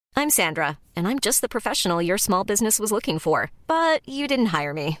I'm Sandra, and I'm just the professional your small business was looking for. But you didn't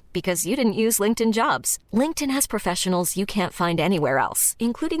hire me because you didn't use LinkedIn Jobs. LinkedIn has professionals you can't find anywhere else,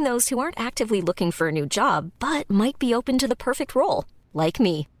 including those who aren't actively looking for a new job, but might be open to the perfect role, like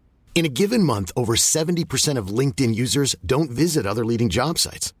me. In a given month, over 70% of LinkedIn users don't visit other leading job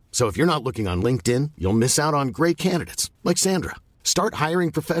sites. So if you're not looking on LinkedIn, you'll miss out on great candidates like Sandra. Start hiring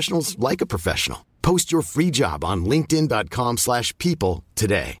professionals like a professional. Post your free job on linkedin.com/people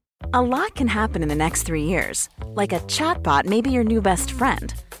today. A lot can happen in the next 3 years. Like a chatbot may be your new best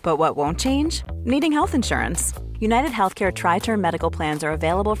friend. But what won't change? Needing health insurance. United Healthcare Tri-Term Medical Plans are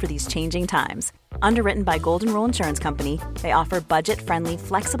available for these changing times. Underwritten by Golden Rule Insurance Company, they offer budget-friendly,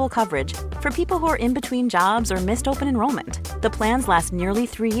 flexible coverage for people who are in between jobs or missed open enrollment. The plans last nearly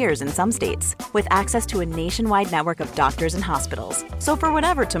 3 years in some states, with access to a nationwide network of doctors and hospitals. So for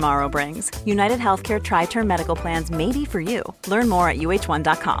whatever tomorrow brings, United Healthcare Tri-Term Medical Plans may be for you. Learn more at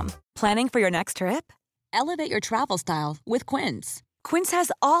uh1.com. Planning for your next trip? Elevate your travel style with Quince. Quince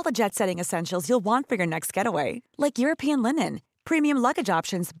has all the jet-setting essentials you'll want for your next getaway, like European linen, premium luggage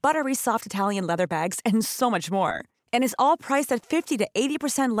options, buttery soft Italian leather bags, and so much more. And is all priced at 50 to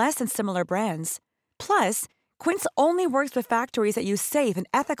 80% less than similar brands. Plus, Quince only works with factories that use safe and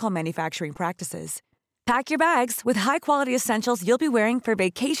ethical manufacturing practices. Pack your bags with high-quality essentials you'll be wearing for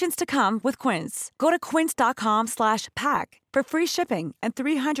vacations to come with Quince. Go to quince.com/pack for free shipping and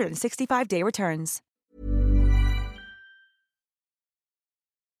 365-day returns.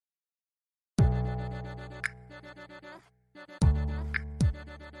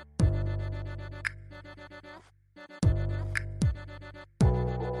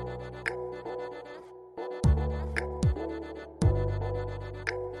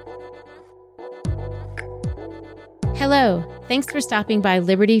 Hello, thanks for stopping by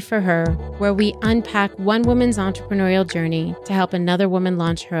Liberty for Her, where we unpack one woman's entrepreneurial journey to help another woman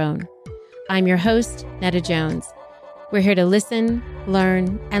launch her own. I'm your host, Netta Jones. We're here to listen,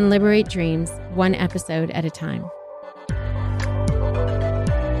 learn, and liberate dreams one episode at a time.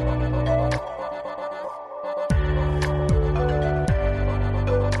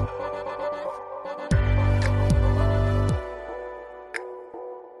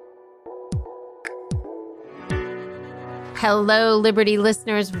 Hello, Liberty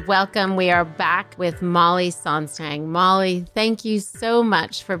listeners. Welcome. We are back with Molly Sonsteng. Molly, thank you so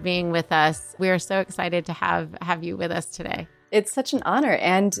much for being with us. We are so excited to have you with us today. It's such an honor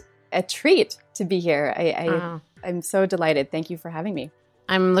and a treat to be here. I'm so delighted. Thank you for having me.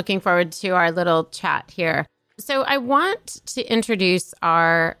 I'm looking forward to our little chat here. So I want to introduce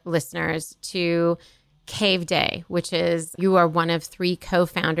our listeners to Cave Day, which is, you are one of 3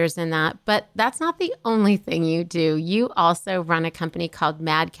 co-founders in that, but that's not the only thing you do. You also run a company called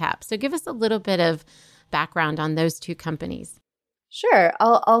Madcap. So give us a little bit of background on those 2 companies. Sure.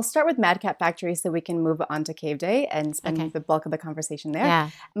 I'll start with Madcap Factory so we can move on to Cave Day and spend the bulk of the conversation there.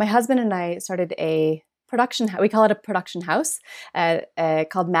 Yeah. My husband and I started a production, we call it a production house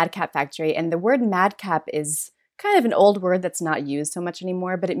called Madcap Factory. And the word madcap is kind of an old word that's not used so much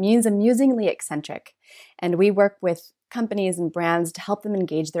anymore, but it means amusingly eccentric. And we work with companies and brands to help them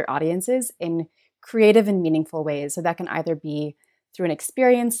engage their audiences in creative and meaningful ways. So that can either be through an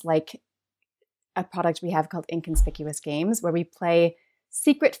experience like a product we have called Inconspicuous Games, where we play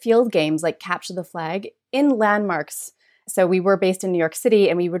secret field games like Capture the Flag in landmarks. So we were based in New York City,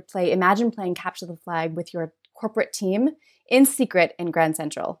 and we would imagine playing Capture the Flag with your corporate team in secret in Grand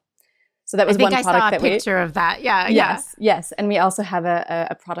Central. So that was one product that we... I saw a picture of that. Yeah. Yes. And we also have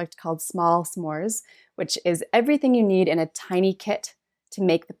a product called Small S'mores, which is everything you need in a tiny kit to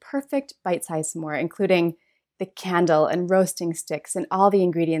make the perfect bite-sized s'more, including the candle and roasting sticks and all the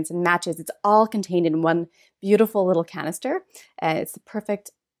ingredients and matches. It's all contained in one beautiful little canister. And it's the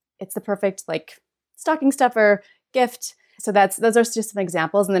perfect like stocking stuffer, gift. So those are just some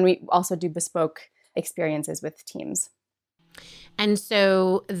examples. And then we also do bespoke experiences with teams. And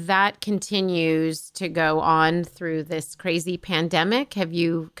so that continues to go on through this crazy pandemic. Have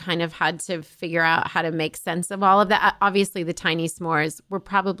you kind of had to figure out how to make sense of all of that? Obviously, the tiny s'mores were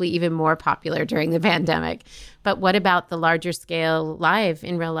probably even more popular during the pandemic. But what about the larger scale live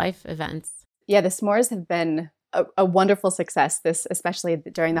in real life events? Yeah, the s'mores have been a wonderful success, especially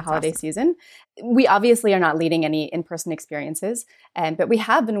during the holiday season. We obviously are not leading any in-person experiences, but we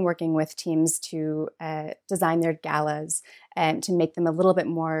have been working with teams to design their galas and to make them a little bit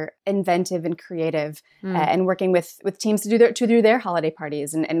more inventive and creative, and working with teams to do their holiday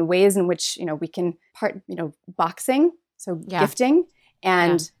parties and ways in which we can boxing, so gifting,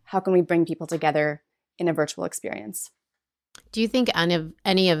 and how can we bring people together in a virtual experience. Do you think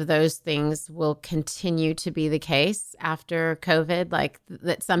any of those things will continue to be the case after COVID? Like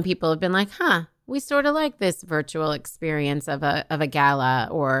that some people have been like, we sort of like this virtual experience of a gala,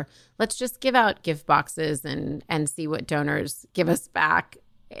 or let's just give out gift boxes and see what donors give us back.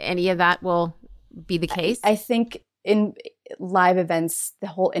 Any of that will be the case? I think in live events, the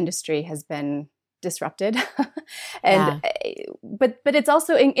whole industry has been disrupted. And but it's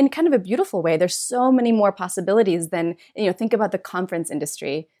also in kind of a beautiful way. There's so many more possibilities than, think about the conference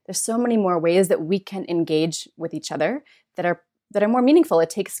industry. There's so many more ways that we can engage with each other that are more meaningful. It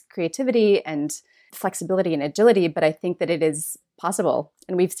takes creativity and flexibility and agility, but I think that it is possible.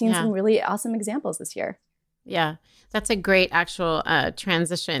 And we've seen some really awesome examples this year. Yeah, that's a great actual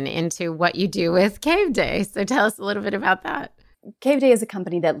transition into what you do with Cave Day. So tell us a little bit about that. Cave Day is a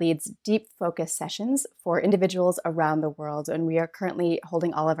company that leads deep focus sessions for individuals around the world, and we are currently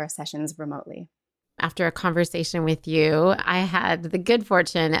holding all of our sessions remotely. After a conversation with you, I had the good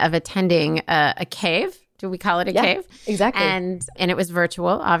fortune of attending a cave. Do we call it a cave? Exactly. And it was virtual.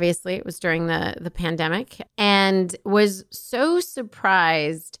 Obviously, it was during the pandemic, and was so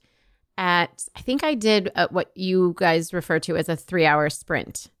surprised at, I think I did what you guys refer to as a 3-hour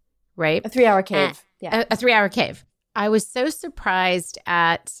sprint, right? A 3-hour cave. A 3-hour cave. I was so surprised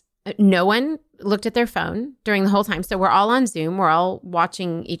at no one looked at their phone during the whole time. So we're all on Zoom. We're all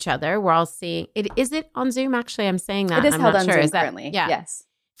watching each other. We're all seeing it. Is it on Zoom? Actually, I'm saying that. It is I'm held not on sure. Zoom Is that, currently. Yeah. Yes.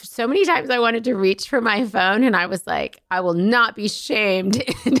 So many times I wanted to reach for my phone, and I was like, I will not be shamed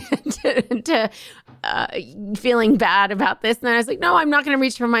into feeling bad about this. And then I was like, no, I'm not going to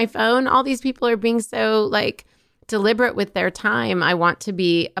reach for my phone. All these people are being so deliberate with their time. I want to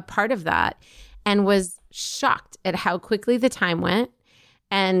be a part of that, and was shocked at how quickly the time went,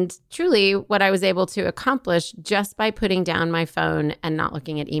 and truly what I was able to accomplish just by putting down my phone and not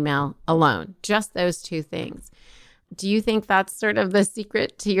looking at email alone. Just those two things. Do you think that's sort of the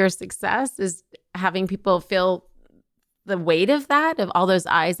secret to your success, is having people feel the weight of that, of all those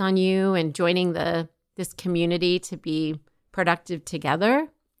eyes on you, and joining this community to be productive together?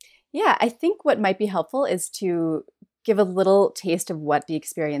 Yeah, I think what might be helpful is to give a little taste of what the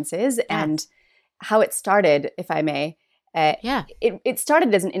experience is and how it started, if I may. It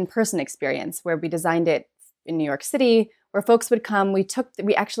started as an in-person experience where we designed it in New York City, where folks would come. We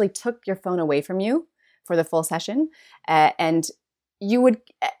actually took your phone away from you for the full session, and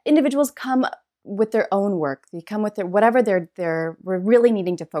individuals come with their own work. They come with whatever we're really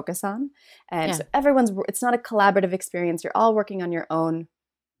needing to focus on, and so it's not a collaborative experience. You're all working on your own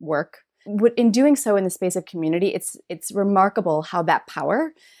work. In doing so in the space of community, it's remarkable how that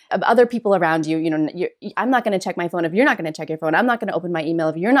power of other people around you, I'm not going to check my phone if you're not going to check your phone. I'm not going to open my email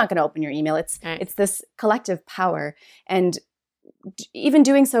if you're not going to open your email. It's this collective power. And even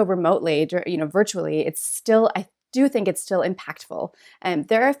doing so remotely, virtually, I do think it's still impactful. And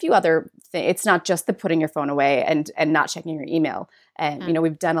there are a few other things. It's not just the putting your phone away and not checking your email. And,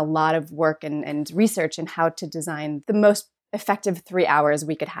 we've done a lot of work and research in how to design the most effective 3 hours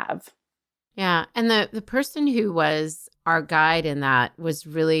we could have. Yeah. And the person who was our guide in that was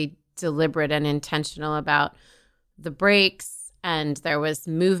really deliberate and intentional about the breaks, and there was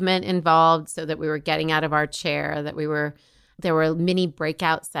movement involved so that we were getting out of our chair, there were mini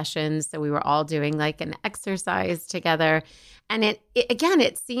breakout sessions. So we were all doing an exercise together. And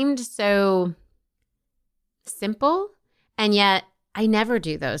it seemed so simple. And yet I never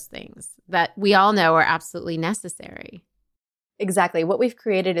do those things that we all know are absolutely necessary. Exactly. What we've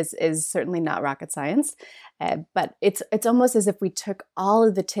created is certainly not rocket science, but it's almost as if we took all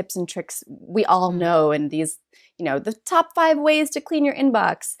of the tips and tricks we all know, and these, the top 5 ways to clean your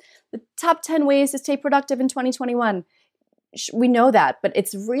inbox, the top 10 ways to stay productive in 2021. We know that, but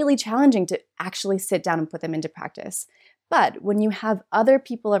it's really challenging to actually sit down and put them into practice. But when you have other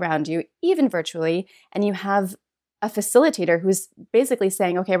people around you, even virtually, and you have a facilitator who's basically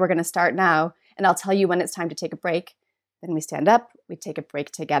saying, okay, we're going to start now, and I'll tell you when it's time to take a break. Then we stand up, we take a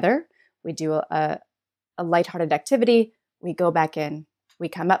break together, we do a lighthearted activity, we go back in, we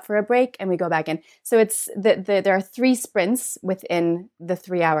come up for a break, and we go back in. So it's there are 3 sprints within the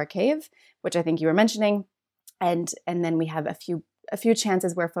 3-hour cave, which I think you were mentioning, and then we have a few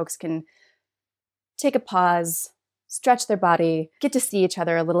chances where folks can take a pause, stretch their body, get to see each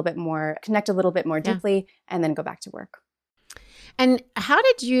other a little bit more, connect a little bit more deeply, and then go back to work. And how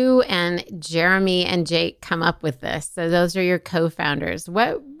did you and Jeremy and Jake come up with this? So those are your co-founders.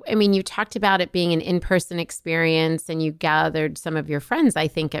 You talked about it being an in-person experience, and you gathered some of your friends, I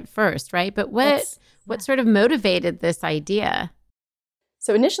think, at first, right? But what sort of motivated this idea?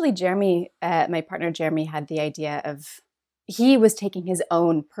 So initially, Jeremy, my partner Jeremy, had the idea he was taking his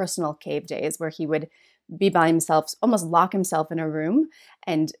own personal cave days where he would be by himself, almost lock himself in a room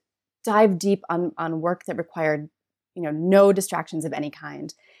and dive deep on work that required, no distractions of any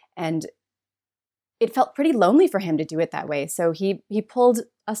kind. And it felt pretty lonely for him to do it that way. So he pulled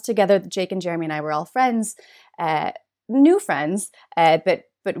us together. Jake and Jeremy and I were all friends, new friends, but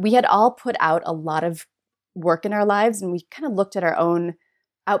we had all put out a lot of work in our lives, and we kind of looked at our own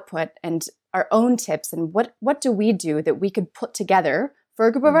output and our own tips and what do we do that we could put together for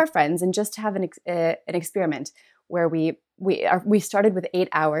a group of our friends and just have an experiment where we started with 8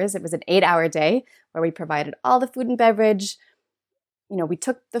 hours. It was an 8-hour day where we provided all the food and beverage. We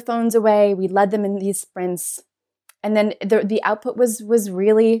took the phones away, we led them in these sprints, and then the output was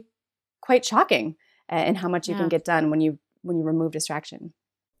really quite shocking in how much you can get done when you remove distraction.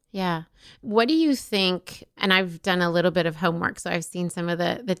 Yeah. What do you think, and I've done a little bit of homework, so I've seen some of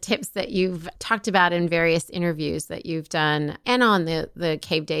the tips that you've talked about in various interviews that you've done and on the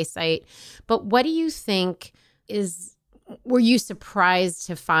Cave Day site, but what do you think were you surprised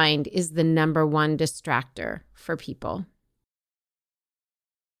to find is the number one distractor for people?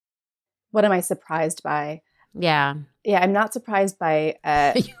 What am I surprised by? Yeah. Yeah, I'm not surprised by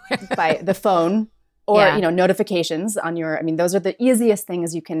by the phone or notifications on your. I mean, those are the easiest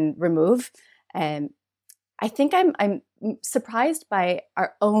things you can remove. And I think I'm surprised by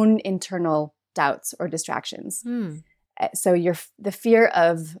our own internal doubts or distractions. So the fear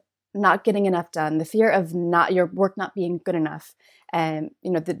of not getting enough done, the fear of your work not being good enough, and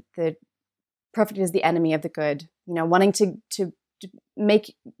the perfect is the enemy of the good. Wanting to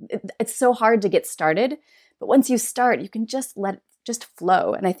make it's so hard to get started, but once you start, you can just let it just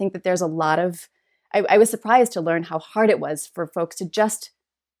flow. And I think that there's a lot of I was surprised to learn how hard it was for folks to just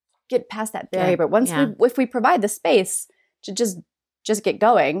get past that barrier. But if we provide the space to just get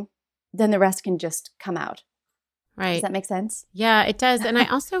going, then the rest can just come out. Right. Does that make sense? Yeah, it does. And I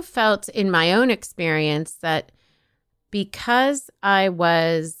also felt in my own experience that because I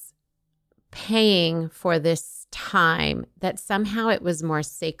was paying for this time, that somehow it was more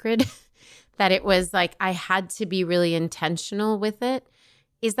sacred, that it was like I had to be really intentional with it.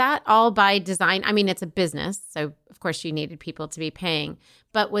 Is that all by design? I mean, it's a business, so of course you needed people to be paying.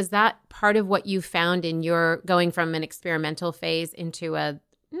 But was that part of what you found in your going from an experimental phase into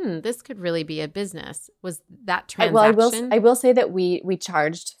this could really be a business? Was that transaction? Well, I will say that we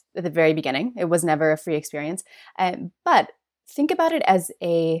charged at the very beginning. It was never a free experience. But think about it as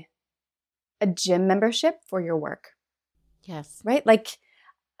a gym membership for your work. Yes. Right? Like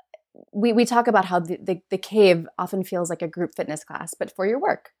we talk about how the cave often feels like a group fitness class, but for your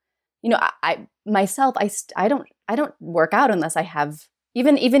work. I myself, I don't work out unless I have,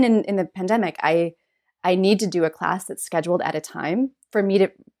 even in the pandemic, I need to do a class that's scheduled at a time for me to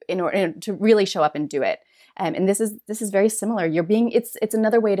in order to really show up and do it. And this is very similar. It's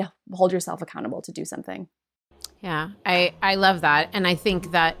another way to hold yourself accountable to do something. Yeah, I love that. And I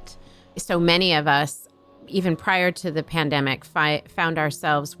think that so many of us, even prior to the pandemic, found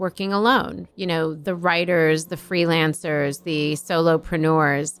ourselves working alone. The writers, the freelancers, the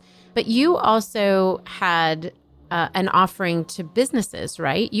solopreneurs. But you also had an offering to businesses,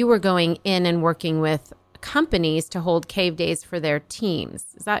 right? You were going in and working with companies to hold Cave Days for their teams.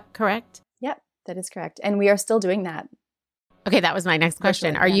 Is that correct? Yep, that is correct. And we are still doing that. Okay, that was my next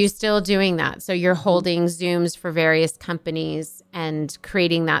question. Are you still doing that? So you're holding Zooms for various companies and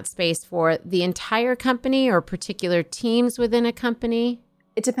creating that space for the entire company or particular teams within a company?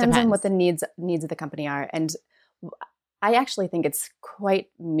 It depends on what the needs of the company are. And I actually think it's quite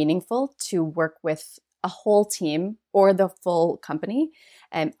meaningful to work with a whole team or the full company.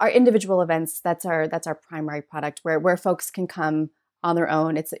 Our individual events, that's our primary product where folks can come on their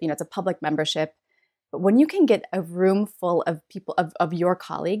own. It's a public membership. But when you can get a room full of people, of your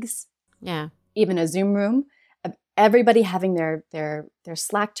colleagues, even a Zoom room, of everybody having their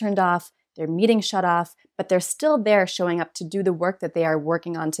Slack turned off, their meeting shut off, but they're still there showing up to do the work that they are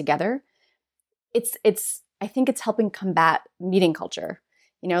working on together, I think it's helping combat meeting culture.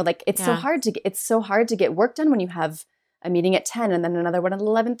 It's so hard to get work done when you have a meeting at 10 and then another one at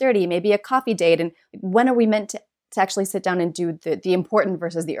 11:30, maybe a coffee date. And when are we meant to actually sit down and do the important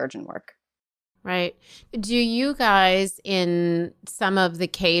versus the urgent work? Right. Do you guys, in some of the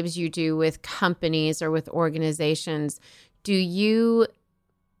caves you do with companies or with organizations, do you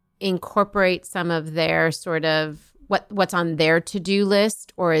incorporate some of their sort of what's on their to-do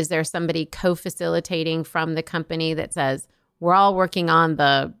list? Or is there somebody co-facilitating from the company that says, we're all working on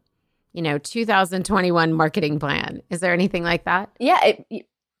the 2021 marketing plan? Is there anything like that? Yeah,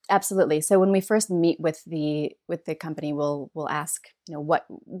 absolutely. So when we first meet with the company, we'll ask,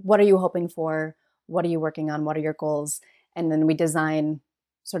 what are you hoping for? What are you working on? What are your goals? And then we design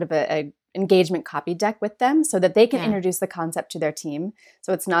sort of a engagement copy deck with them so that they can introduce the concept to their team.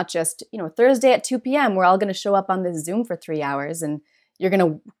 So it's not just, Thursday at 2 p.m., we're all going to show up on this Zoom for 3 hours and you're going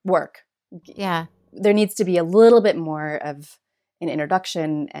to work. Yeah. There needs to be a little bit more of an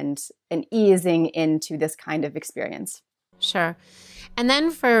introduction and an easing into this kind of experience. Sure. And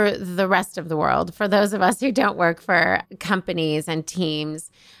then for the rest of the world, for those of us who don't work for companies and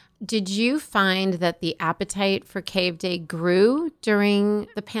teams, did you find that the appetite for Cave Day grew during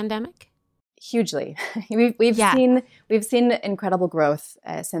the pandemic? Hugely. We've seen incredible growth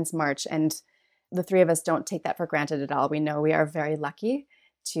since March, and the three of us don't take that for granted at all. We know we are very lucky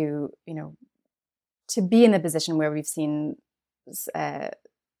to be in the position where we've seen our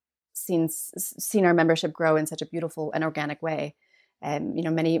membership grow in such a beautiful and organic way. And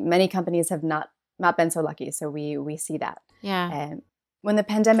many companies have not been so lucky, so we see that. Yeah. When the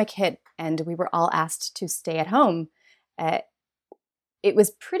pandemic hit and we were all asked to stay at home, it was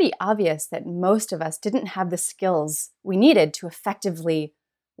pretty obvious that most of us didn't have the skills we needed to effectively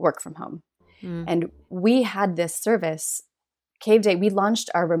work from home. And we had this service, Cave Day. We launched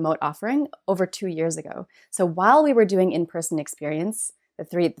our remote offering over 2 years ago. So while we were doing in-person experience, the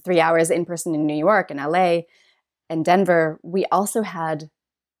three hours in person in New York and LA and Denver, we also had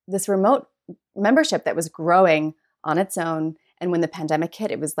this remote membership that was growing on its own. And when the pandemic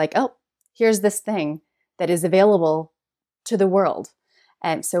hit, it was like, oh, here's this thing that is available to the world.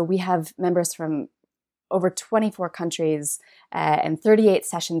 And so we have members from over 24 countries and 38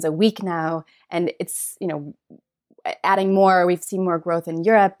 sessions a week now. And it's, adding more, we've seen more growth in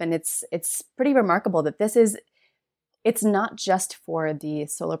Europe. And it's pretty remarkable that it's not just for the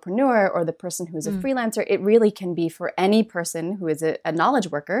solopreneur or the person who's a freelancer. It really can be for any person who is a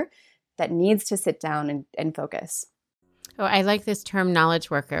knowledge worker that needs to sit down and focus. Oh, I like this term, knowledge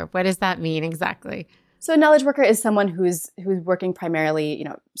worker. What does that mean exactly? So a knowledge worker is someone who's working primarily,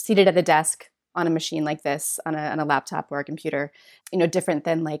 seated at a desk on a machine like this, on a laptop or a computer, different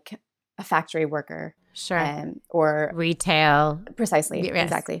than like a factory worker. Sure. Or retail. Precisely. Yes,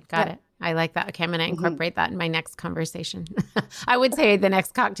 exactly. Got it. I like that. Okay, I'm going to incorporate that in my next conversation. I would say the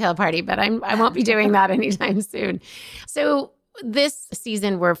next cocktail party, but I won't be doing that anytime soon. So this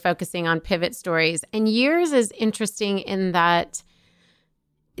season, we're focusing on pivot stories. And yours is interesting in that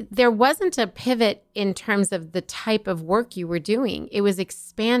there wasn't a pivot in terms of the type of work you were doing. It was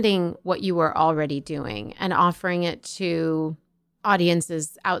expanding what you were already doing and offering it to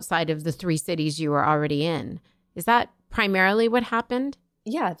audiences outside of the 3 cities you were already in. Is that primarily what happened?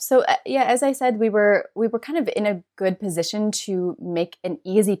 Yeah. So as I said, we were kind of in a good position to make an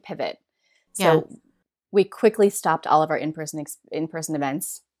easy pivot. So we quickly stopped all of our in-person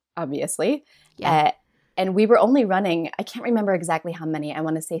events, obviously. Yeah. And we were only running, I can't remember exactly how many, I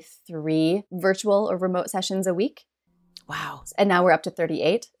want to say 3 virtual or remote sessions a week. Wow. And now we're up to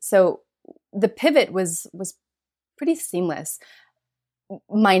 38. So the pivot was pretty seamless.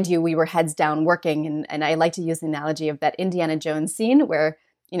 Mind you, we were heads down working. And I like to use the analogy of that Indiana Jones scene where,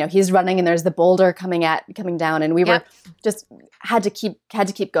 he's running and there's the boulder coming down. And we were just had to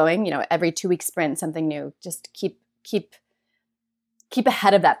keep going, every 2-week sprint, something new, just keep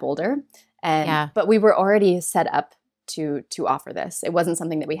ahead of that boulder. But we were already set up to offer this. It wasn't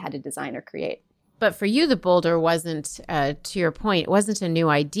something that we had to design or create. But for you, the boulder wasn't, to your point, it wasn't a new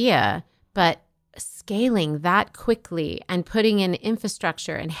idea, but scaling that quickly and putting in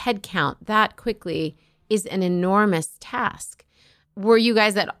infrastructure and headcount that quickly is an enormous task. Were you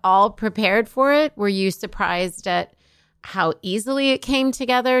guys at all prepared for it? Were you surprised at how easily it came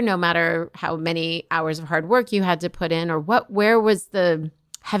together, no matter how many hours of hard work you had to put in, or where was the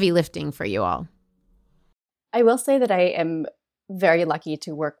heavy lifting for you all? I will say that I am very lucky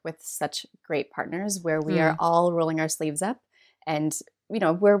to work with such great partners where we are all rolling our sleeves up, and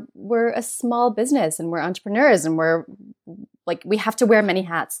we're a small business and we're entrepreneurs and we're like, we have to wear many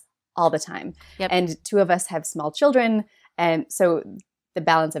hats all the time. Yep. And 2 of us have small children, and so the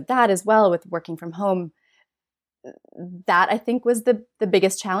balance of that as well with working from home, that I think was the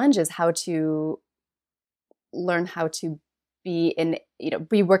biggest challenge, is how to learn how to be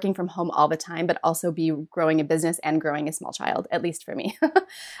working from home all the time, but also be growing a business and growing a small child, at least for me.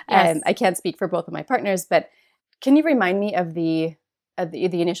 Yes. I can't speak for both of my partners, but can you remind me of the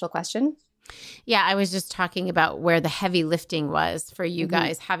initial question? Yeah, I was just talking about where the heavy lifting was for you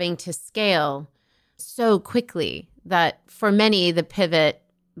guys, having to scale so quickly that for many, the pivot,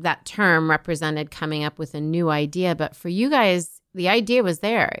 that term represented coming up with a new idea. But for you guys, the idea was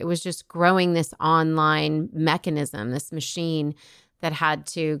there. It was just growing this online mechanism, this machine that had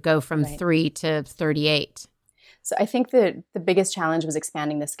to go from 3 to 38. So I think the biggest challenge was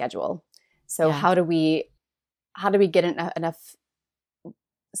expanding the schedule. So how do we get enough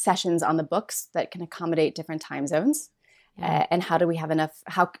sessions on the books that can accommodate different time zones. And how do we have enough,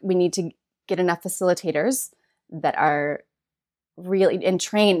 how we need to get enough facilitators that are really, and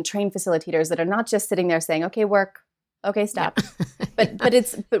train facilitators that are not just sitting there saying, okay, work, okay, stop. Yeah.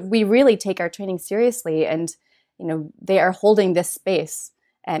 But we really take our training seriously, and, they are holding this space.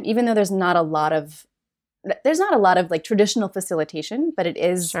 And even though there's not a lot of like traditional facilitation, but it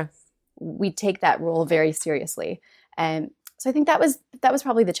is, sure, we take that role very seriously. And so I think that was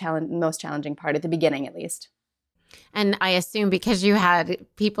probably the most challenging part at the beginning, at least. And I assume because you had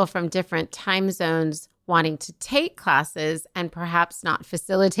people from different time zones wanting to take classes and perhaps not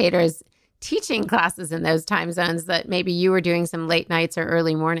facilitators teaching classes in those time zones, that maybe you were doing some late nights or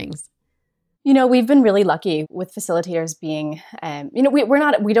early mornings. We've been really lucky with facilitators being,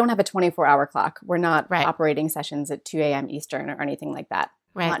 we don't have a 24-hour clock. We're not operating sessions at 2 a.m. Eastern or anything like that.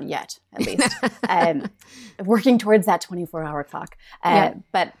 Right. Not yet, at least. Working towards that 24-hour clock.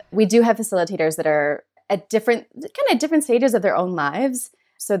 But we do have facilitators that are at different stages of their own lives.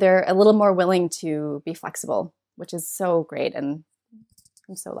 So they're a little more willing to be flexible, which is so great. And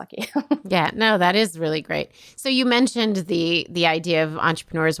I'm so lucky. Yeah, no, that is really great. So you mentioned the idea of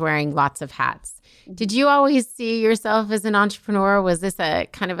entrepreneurs wearing lots of hats. Did you always see yourself as an entrepreneur? Was this a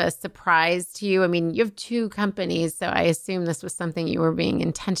kind of a surprise to you? I mean, you have 2 companies, so I assume this was something you were being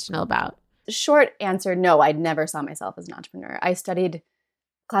intentional about. Short answer, no, I never saw myself as an entrepreneur. I studied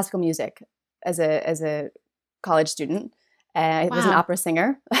classical music as a college student. I was an opera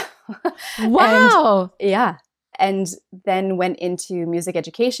singer. Wow. And then went into music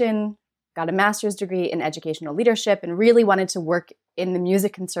education, got a master's degree in educational leadership, and really wanted to work in the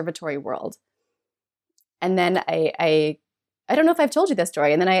music conservatory world. And then I don't know if I've told you this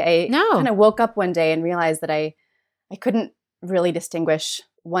story. And then I kind of woke up one day and realized that I couldn't really distinguish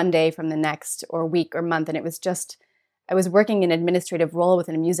one day from the next, or week or month. And it was just, I was working an administrative role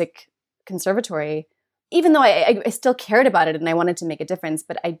within a music conservatory, even though I still cared about it and I wanted to make a difference,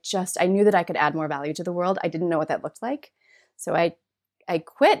 but I knew that I could add more value to the world. I didn't know what that looked like. So I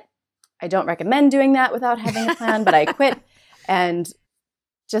quit. I don't recommend doing that without having a plan, but I quit and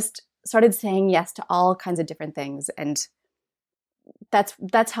just started saying yes to all kinds of different things. And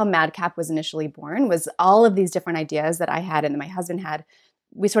that's how Madcap was initially born, was all of these different ideas that I had and that my husband had.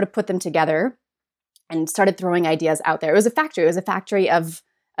 We sort of put them together and started throwing ideas out there. It was a factory of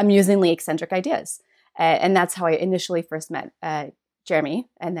amusingly eccentric ideas. And that's how I initially first met Jeremy,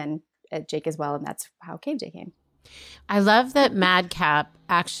 and then Jake as well. And that's how Cave Day came. I love that Madcap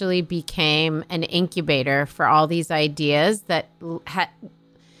actually became an incubator for all these ideas that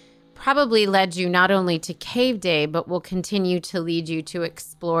probably led you not only to Cave Day, but will continue to lead you to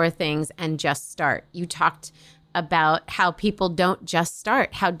explore things and just start. You talked about how people don't just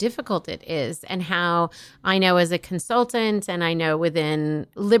start, how difficult it is, and how I know as a consultant, and I know within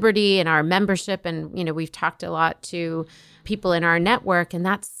Liberty and our membership, and we've talked a lot to people in our network, and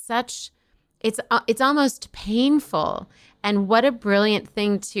that's it's almost painful. And what a brilliant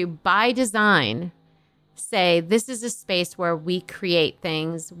thing to, by design, say this is a space where we create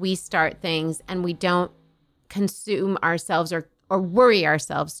things, we start things, and we don't consume ourselves or worry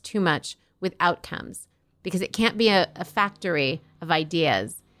ourselves too much with outcomes. Because it can't be a factory of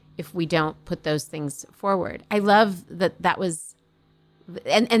ideas if we don't put those things forward. I love that was,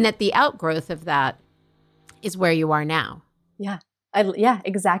 and that the outgrowth of that is where you are now. Yeah.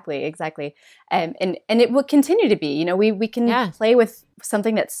 Exactly. And it will continue to be. We can play with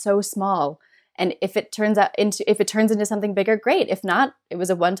something that's so small, and if it turns into something bigger, great. If not, it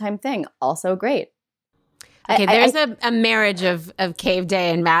was a one-time thing. Also great. Okay, there's a marriage of Cave Day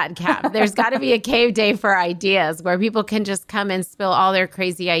and Madcap. There's got to be a Cave Day for ideas where people can just come and spill all their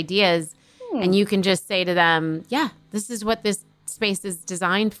crazy ideas, and you can just say to them, yeah, this is what this space is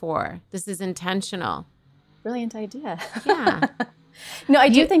designed for. This is intentional. Brilliant idea. Yeah. No, I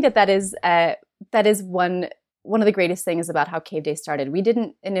do think that is one of the greatest things about how Cave Day started. We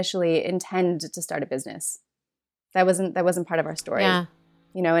didn't initially intend to start a business. That wasn't part of our story. Yeah.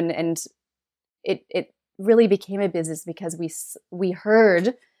 And it really became a business because we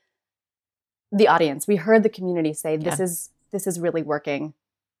heard the audience, we heard the community say, this is really working.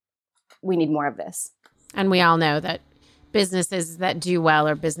 We need more of this. And we all know that businesses that do well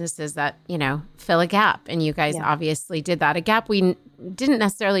are businesses that, fill a gap. And you guys obviously did that. A gap we didn't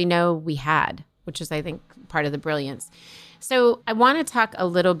necessarily know we had, which is, I think, part of the brilliance. So I want to talk a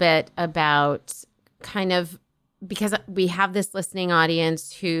little bit about kind of, because we have this listening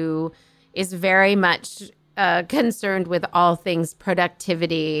audience who is very much concerned with all things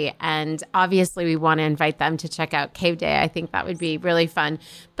productivity. And obviously we want to invite them to check out Cave Day. I think that would be really fun.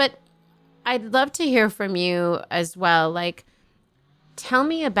 But I'd love to hear from you as well. Like, Tell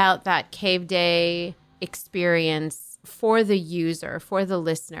me about that cave day experience for the user, for the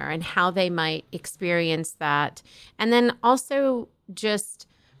listener, and how they might experience that. And then also just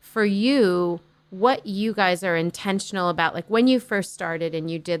for you, what you guys are intentional about. Like when you first started and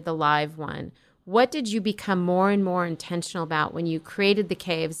you did the live one, what did you become more and more intentional about when you created the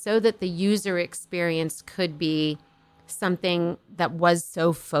cave so that the user experience could be something that was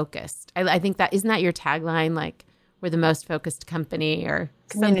so focused? I think that, isn't that your tagline? Like, we're the most focused company or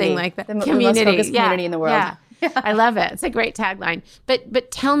Community. Something like that. The most focused community in the world. Yeah. I love it. It's a great tagline.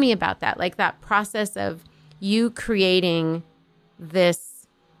 But tell me about that, like that process of you creating this,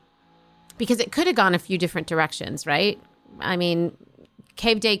 because it could have gone a few different directions, right? I mean,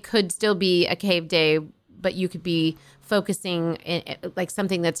 Cave Day could still be a cave day, but you could be focusing like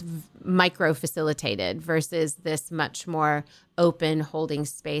something that's micro facilitated versus this much more open holding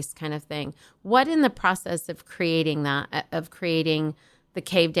space kind of thing. What in the process of creating that, of creating the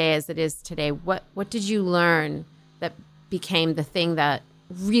Cave Day as it is today, what did you learn that became the thing that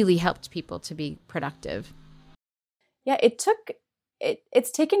really helped people to be productive? Yeah,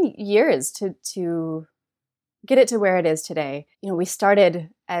 it's taken years to get it to where it is today. You know, we started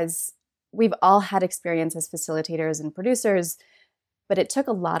as, we've all had experience as facilitators and producers, but it took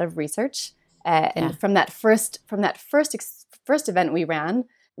a lot of research. And from that first event we ran,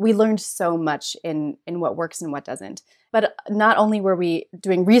 we learned so much in what works and what doesn't. But not only were we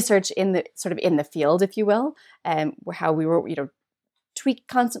doing research in the field, if you will, how we were,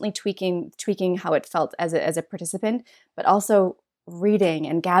 constantly tweaking how it felt as a participant, but also reading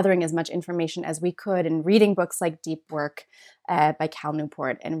and gathering as much information as we could, and reading books like Deep Work by Cal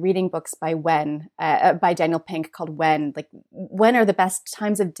Newport, and reading books by by Daniel Pink called When are the best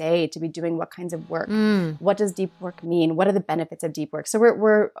times of day to be doing what kinds of work? What does deep work mean? What are the benefits of deep work? So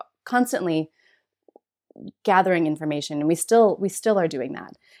we're constantly gathering information, and we still are doing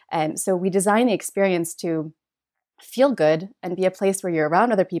that. And so we design the experience to feel good and be a place where you're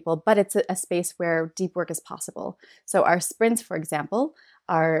around other people, but it's a space where deep work is possible. So our sprints, for example,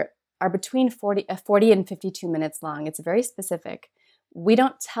 are between 40 and 52 minutes long. It's very specific. We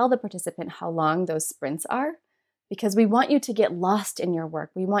don't tell the participant how long those sprints are because we want you to get lost in your work.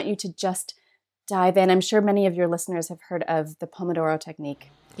 We want you to just dive in. I'm sure many of your listeners have heard of the Pomodoro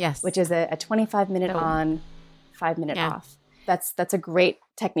technique. Yes. Which is a 25-minute on, 5-minute off. That's a great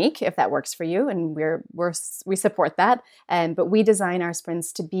technique if that works for you, and we support that. But we design our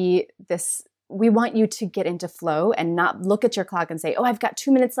sprints to be this. We want you to get into flow and not look at your clock and say, "Oh, I've got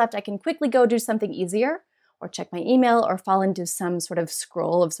 2 minutes left. I can quickly go do something easier, or check my email, or fall into some sort of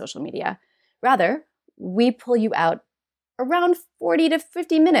scroll of social media." Rather, we pull you out around 40 to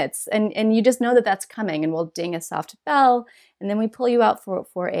 50 minutes, and you just know that that's coming, and we'll ding a soft bell, and then we pull you out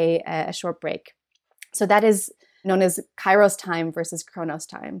for a short break. So that is known as Kairos time versus Chronos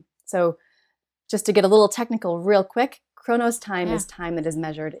time. So just to get a little technical real quick, Chronos time is time that is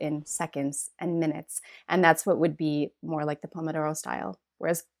measured in seconds and minutes. And that's what would be more like the Pomodoro style.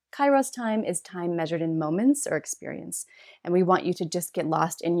 Whereas Kairos time is time measured in moments or experience. And we want you to just get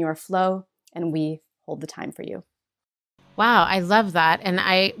lost in your flow, and we hold the time for you. Wow, I love that. And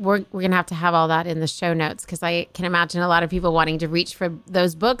we're going to have all that in the show notes, because I can imagine a lot of people wanting to reach for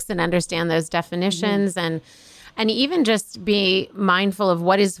those books and understand those definitions, and even just be mindful of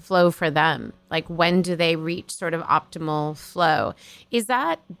what is flow for them. Like, when do they reach sort of optimal flow? Is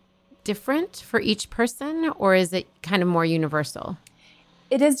that different for each person, or is it kind of more universal?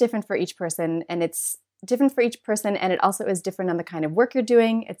 It is different for each person, and it's different for each person, and it also is different on the kind of work you're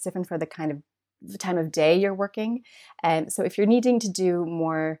doing. It's different for the kind of the time of day you're working. And so if you're needing to do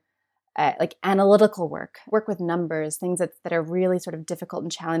more like analytical work with numbers, things that are really sort of difficult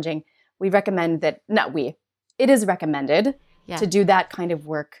and challenging, we recommend that, it is recommended to do that kind of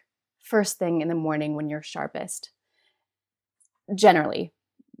work first thing in the morning when you're sharpest. Generally,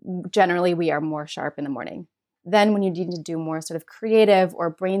 we are more sharp in the morning. Then when you need to do more sort of creative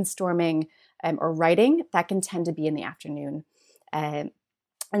or brainstorming or writing, that can tend to be in the afternoon. And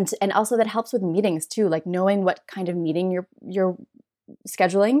also that helps with meetings too, like knowing what kind of meeting you're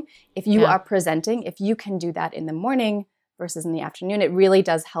scheduling. If you are presenting, if you can do that in the morning versus in the afternoon, it really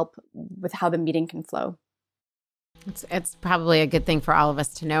does help with how the meeting can flow. It's probably a good thing for all of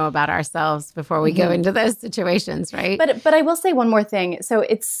us to know about ourselves before we go into those situations, right? But I will say one more thing. So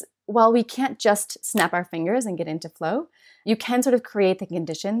while we can't just snap our fingers and get into flow, you can sort of create the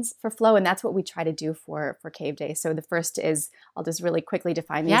conditions for flow, and that's what we try to do for Cave Day. So the first is, I'll just really quickly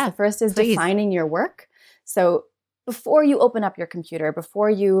define these. The first is defining your work. So before you open up your computer,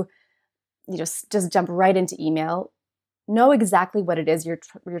 before you just jump right into email, know exactly what it is you're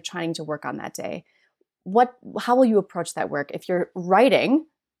trying to work on that day. how will you approach that work? If you're writing,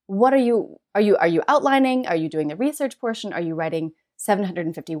 what are you outlining? Are you doing the research portion? Are you writing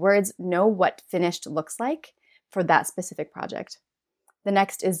 750 words? Know what finished looks like for that specific project. The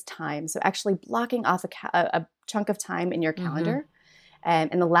next is time. So actually blocking off a chunk of time in your calendar.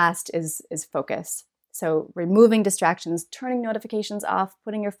 And the last is focus. So removing distractions, turning notifications off,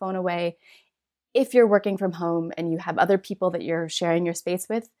 putting your phone away. If you're working from home and you have other people that you're sharing your space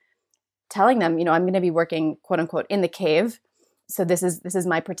with, telling them, I'm going to be working, quote unquote, in the cave. So this is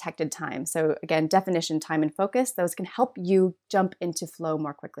my protected time. So again, definition, time, and focus, those can help you jump into flow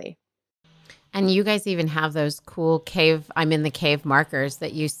more quickly. And you guys even have those cool I'm in the cave markers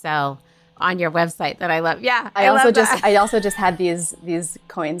that you sell on your website that I love. Yeah. I also just had these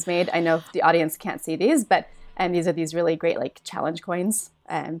coins made. I know the audience can't see these, but these are these really great like challenge coins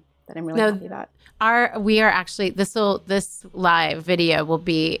that I'm really happy about. We are actually, this live video will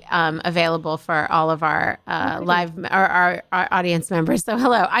be available for all of our our audience members. So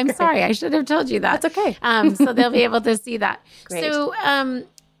hello, I'm Great. Sorry, I should have told you that. That's okay. So they'll be able to see that. Great. So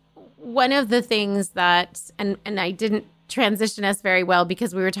one of the things that, and I didn't transition us very well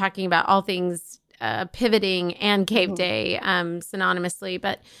because we were talking about all things pivoting and Cave Day synonymously,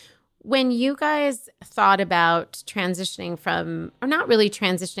 but when you guys thought about transitioning from, or not really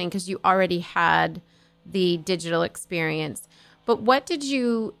transitioning because you already had the digital experience, but what did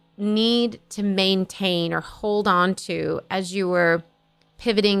you need to maintain or hold on to as you were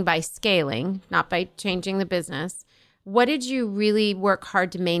pivoting by scaling, not by changing the business? What did you really work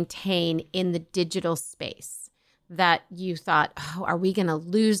hard to maintain in the digital space that you thought, are we going to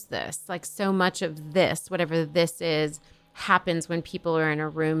lose this? Like so much of this, whatever this is, happens when people are in a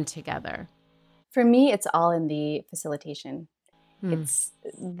room together. For me, it's all in the facilitation. It's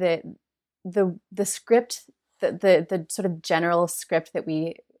the script, the sort of general script that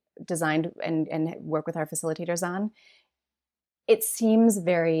we designed and work with our facilitators on. It seems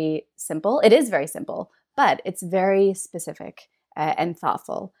very simple. It is very simple, but it's very specific and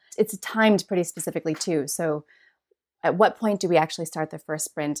thoughtful. It's timed pretty specifically too. So at what point do we actually start the first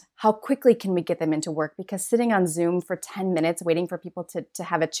sprint? How quickly can we get them into work? Because sitting on Zoom for 10 minutes, waiting for people to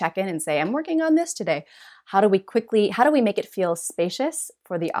have a check-in and say, I'm working on this today. How do we make it feel spacious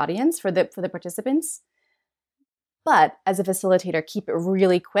for the audience, for the participants? But as a facilitator, keep it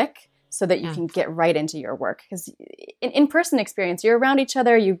really quick so that you can get right into your work. Because in-person experience, you're around each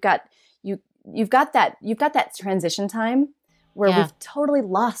other, you've got that transition time where we've totally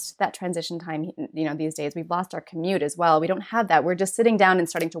lost that transition time, these days. We've lost our commute as well. We don't have that. We're just sitting down and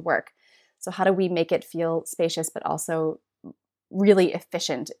starting to work. So how do we make it feel spacious, but also really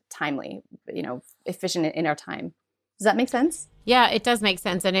efficient, timely, efficient in our time? Does that make sense? Yeah, it does make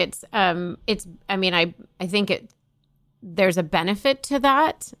sense. And I think there's a benefit to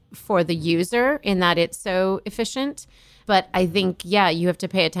that for the user in that it's so efficient. But I think, you have to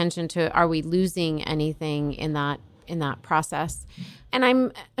pay attention to, are we losing anything in that process? And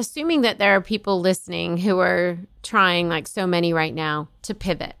I'm assuming that there are people listening who are trying, like so many right now, to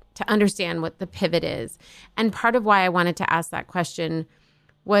pivot, to understand what the pivot is. And part of why I wanted to ask that question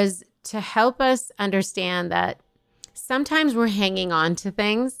was to help us understand that sometimes we're hanging on to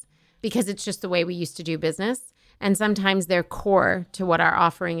things because it's just the way we used to do business. And sometimes they're core to what our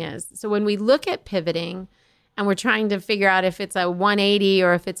offering is. So when we look at pivoting, and we're trying to figure out if it's a 180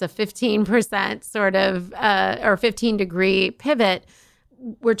 or if it's a 15% sort of, or 15-degree pivot,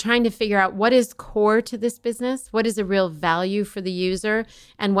 we're trying to figure out what is core to this business, what is a real value for the user,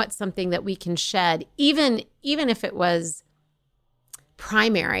 and what's something that we can shed, even if it was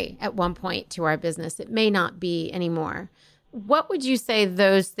primary at one point to our business. It may not be anymore. What would you say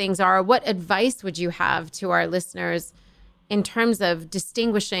those things are? What advice would you have to our listeners in terms of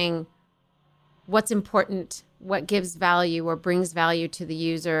distinguishing what's important, what gives value or brings value to the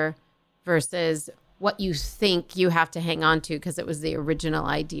user versus what you think you have to hang on to because it was the original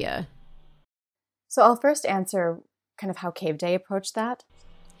idea? So I'll first answer kind of how Cave Day approached that.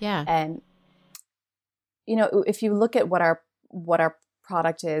 Yeah. And, if you look at what our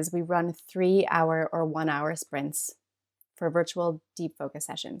product is, we run 3-hour or 1-hour sprints for virtual deep focus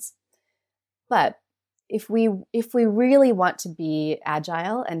sessions. But if we really want to be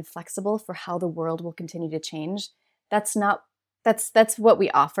agile and flexible for how the world will continue to change, that's what we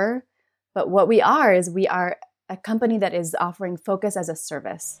offer. But what we are is we are a company that is offering focus as a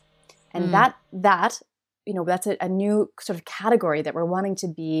service. And that's a new sort of category that we're wanting to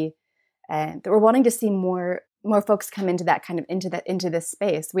be, that we're wanting to see more folks come into that kind of into this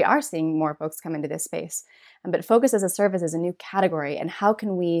space. We are seeing more folks come into this space. But focus as a service is a new category. And how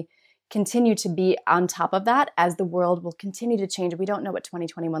can we continue to be on top of that as the world will continue to change. We don't know what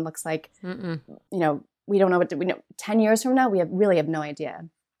 2021 looks like. We don't know we know 10 years from now, we really have no idea.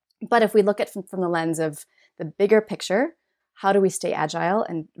 But if we look at from the lens of the bigger picture, how do we stay agile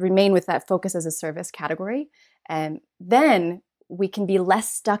and remain with that focus as a service category? And then we can be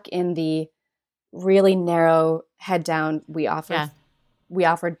less stuck in the really narrow head down. We offer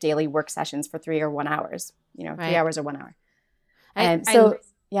daily work sessions for 3 or 1 hours, 3 hours or 1 hour. And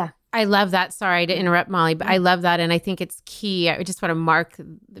I love that. Sorry to interrupt, Molly, but I love that. And I think it's key. I just want to mark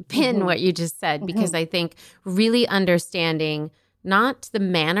the pin what you just said, because I think really understanding not the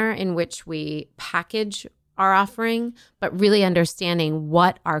manner in which we package our offering, but really understanding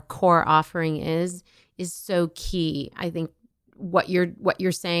what our core offering is so key. I think what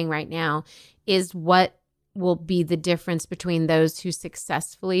you're saying right now is what will be the difference between those who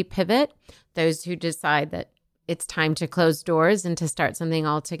successfully pivot, those who decide that it's time to close doors and to start something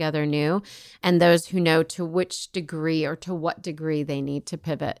altogether new, and those who know to which degree or to what degree they need to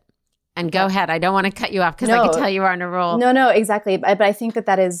pivot. And go ahead. I don't want to cut you off because I can tell you are on a roll. No, exactly. But I think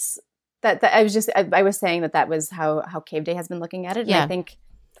that is that I was saying that was how Cave Day has been looking at it. And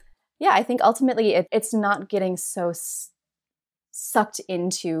I think ultimately it's not getting so sucked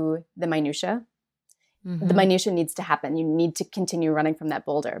into the minutia. The minutia needs to happen. You need to continue running from that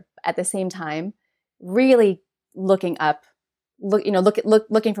boulder. At the same time, really looking up,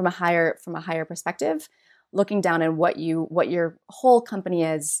 looking from a higher perspective, looking down at what your whole company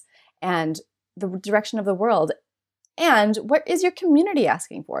is and the direction of the world, and what is your community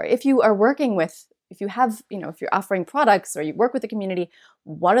asking for? If you are working with, if you're offering products or you work with the community,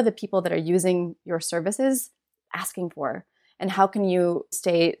 what are the people that are using your services asking for? And how can you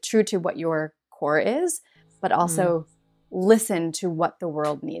stay true to what your core is, but also listen to what the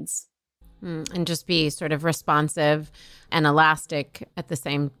world needs? And just be sort of responsive and elastic at the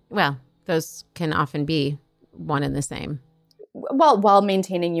same, those can often be one and the same. While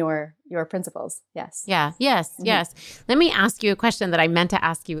maintaining your principles. Yes. Yeah. Yes. Yes. Let me ask you a question that I meant to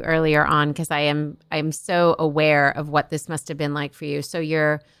ask you earlier on, because I'm so aware of what this must have been like for you. So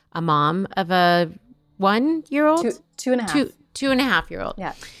you're a mom of a 1-year-old? Two and a half. 2.5-year-old.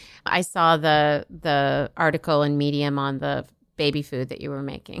 Yeah. I saw the article in Medium on the baby food that you were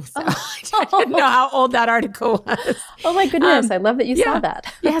making. So I didn't know how old that article was. Oh my goodness. I love that you saw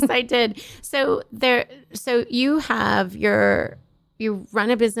that. Yes, I did. So you run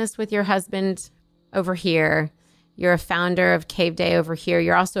a business with your husband over here. You're a founder of Cave Day over here.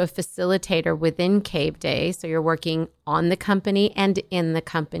 You're also a facilitator within Cave Day. So you're working on the company and in the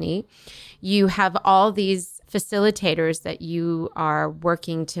company. You have all these facilitators that you are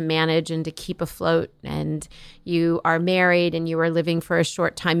working to manage and to keep afloat. And you are married and you are living for a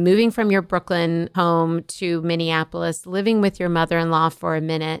short time, moving from your Brooklyn home to Minneapolis, living with your mother-in-law for a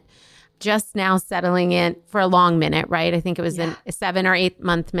minute, just now settling in for a long minute, right? I think it was a 7 or 8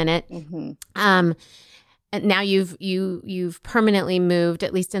 month minute. And now you've permanently moved,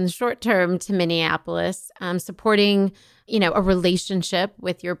 at least in the short term, to Minneapolis, supporting, a relationship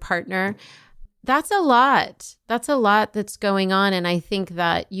with your partner. That's a lot. That's a lot that's going on. And I think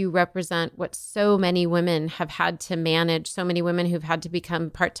that you represent what so many women have had to manage, so many women who've had to become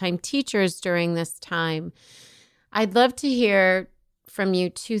part-time teachers during this time. I'd love to hear from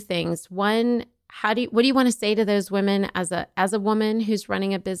you 2 things. One, what do you want to say to those women as a woman who's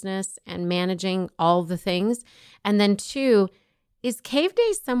running a business and managing all the things? And then 2, is Cave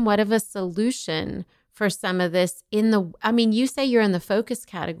Day somewhat of a solution for some of this you say you're in the focus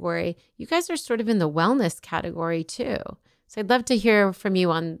category. You guys are sort of in the wellness category too. So I'd love to hear from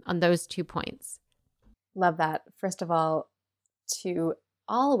you on those 2 points. Love that. First of all, to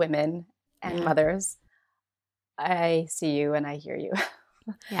all women and mothers, I see you and I hear you.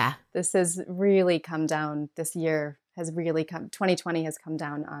 Yeah. This has really come down. This year has really 2020 has come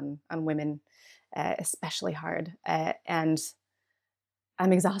down on women, especially hard. And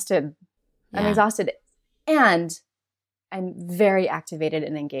I'm exhausted. I'm exhausted. And I'm very activated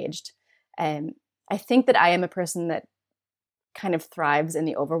and engaged. And I think that I am a person that kind of thrives in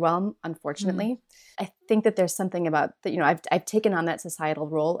the overwhelm, unfortunately. I think that there's something about that, I've taken on that societal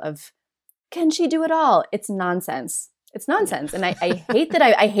role of, can she do it all? It's nonsense. It's nonsense. And I hate that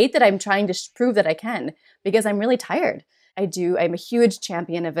I hate that I'm trying to prove that I can, because I'm really tired. I'm a huge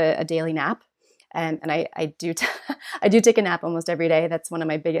champion of a daily nap. And I do take a nap almost every day. That's one of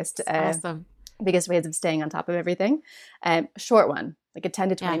my biggest ways of staying on top of everything. Short one, like a 10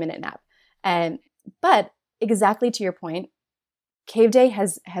 to 20 minute nap. But exactly to your point, Cave Day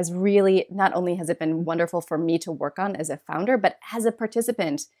has really, not only has it been wonderful for me to work on as a founder, but as a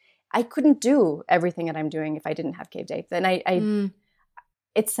participant, I couldn't do everything that I'm doing if I didn't have Cave Day. And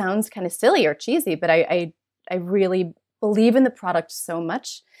it sounds kind of silly or cheesy, but I really believe in the product so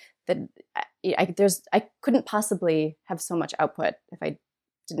much that I couldn't possibly have so much output if I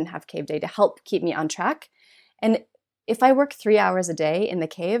didn't have Cave Day to help keep me on track. And if I work 3 hours a day in the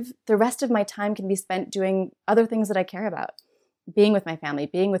cave, the rest of my time can be spent doing other things that I care about, being with my family,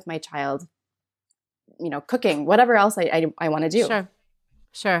 being with my child, cooking, whatever else I want to do.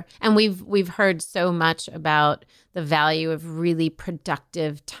 Sure. And we've heard so much about the value of really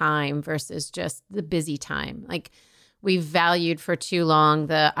productive time versus just the busy time. Like, we've valued for too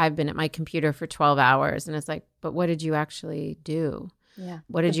long I've been at my computer for 12 hours. And it's like, but what did you actually do? Yeah.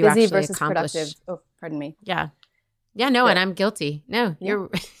 What did you actually versus accomplish? Productive. Oh, pardon me. Yeah. Yeah, no, and I'm guilty. No, you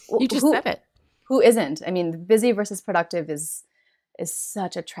just said it. Who isn't? I mean, busy versus productive is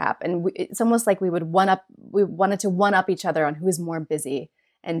such a trap. And it's almost like we wanted to one up each other on who's more busy.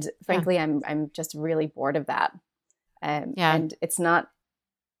 And frankly, I'm just really bored of that. And it's not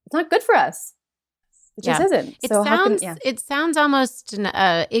good for us. It just isn't. It sounds almost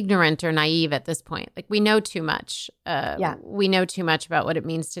ignorant or naive at this point. Like, we know too much. We know too much about what it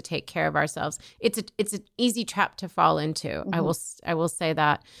means to take care of ourselves. It's an easy trap to fall into. Mm-hmm. I will say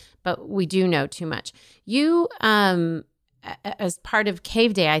that, but we do know too much. You, as part of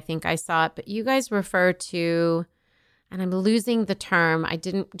Cave Day, I think I saw it, but you guys refer to, and I'm losing the term, I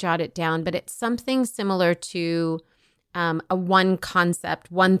didn't jot it down, but it's something similar to a one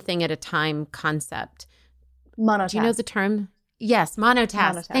thing at a time concept. Monotask. Do you know the term? Yes,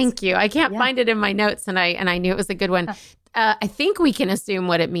 monotask. Thank you. I can't find it in my notes, and I knew it was a good one. I think we can assume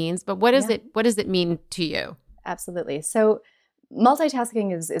what it means, but what does it mean to you? Absolutely. So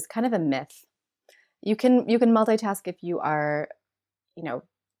multitasking is kind of a myth. You can multitask if you are,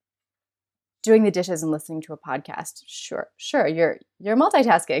 doing the dishes and listening to a podcast. Sure, you're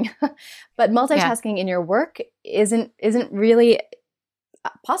multitasking. But multitasking in your work isn't really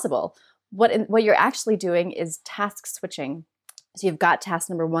possible. What you're actually doing is task switching. So you've got task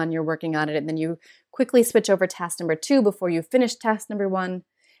number 1, you're working on it, and then you quickly switch over task number 2 before you finish task number 1,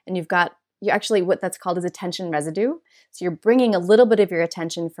 and you actually, what that's called is attention residue. So you're bringing a little bit of your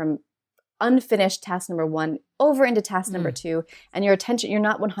attention from unfinished task number 1 over into task number 2, and your attention, you're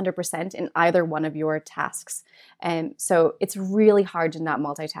not 100% in either one of your tasks. And so it's really hard to not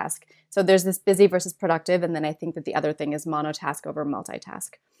multitask. So there's this busy versus productive, and then I think that the other thing is monotask over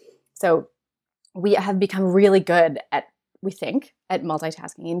multitask. So we have become really good at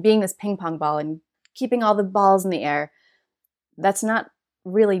multitasking and being this ping pong ball and keeping all the balls in the air. That's not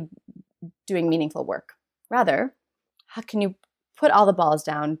really doing meaningful work. Rather, how can you put all the balls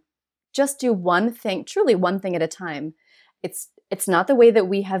down? Just do one thing, truly one thing at a time. It's not the way that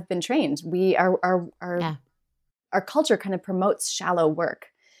we have been trained. Our culture kind of promotes shallow work.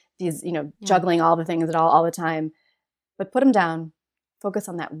 These, juggling all the things all the time. But put them down. Focus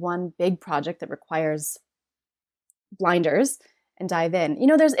on that one big project that requires blinders and dive in.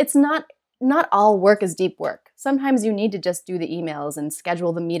 It's not all work is deep work. Sometimes you need to just do the emails and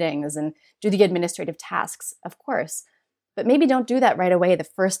schedule the meetings and do the administrative tasks, of course. But maybe don't do that right away the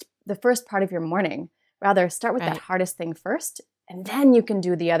first part of your morning. Rather, start with that hardest thing first, and then you can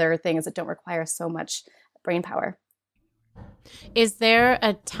do the other things that don't require so much brain power. Is there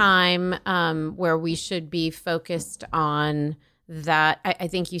a time where we should be focused on that? I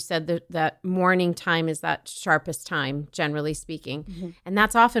think you said that morning time is that sharpest time, generally speaking. Mm-hmm. And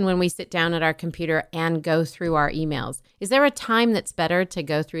that's often when we sit down at our computer and go through our emails. Is there a time that's better to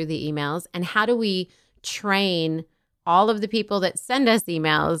go through the emails? And how do we train all of the people that send us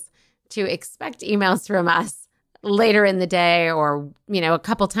emails to expect emails from us later in the day or, a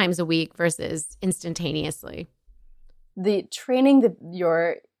couple times a week versus instantaneously? The training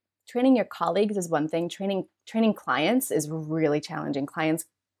your colleagues is one thing. Training clients is really challenging. Client,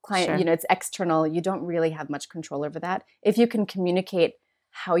 sure. It's external. You don't really have much control over that. If you can communicate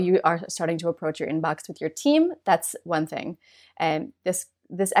how you are starting to approach your inbox with your team, that's one thing. And this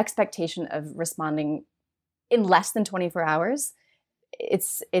expectation of responding in less than 24 hours, I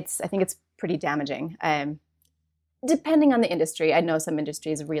think it's pretty damaging. Depending on the industry, I know some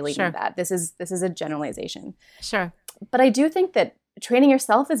industries really sure. need that. This is a generalization. Sure. But I do think that training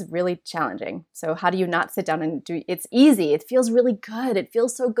yourself is really challenging. So how do you not sit down and do? It's easy. It feels really good. It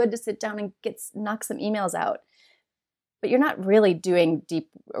feels so good to sit down and knock some emails out. But you're not really doing deep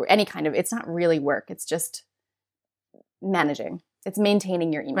or any kind of. It's not really work. It's just managing. It's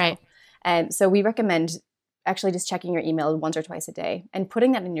maintaining your email. Right. And so we recommend actually just checking your email once or twice a day and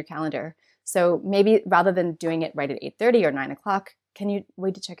putting that in your calendar. So maybe rather than doing it right at 8:30 or 9 o'clock, can you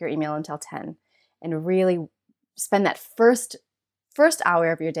wait to check your email until 10 and really spend that first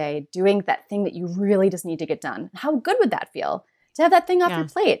hour of your day doing that thing that you really just need to get done? How good would that feel? to have that thing off your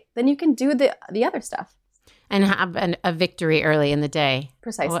plate. Then you can do the other stuff. And have a victory early in the day.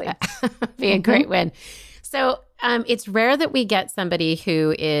 Precisely. Be a great win. So it's rare that we get somebody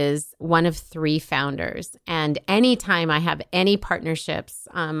who is one of 3 founders. And anytime I have any partnerships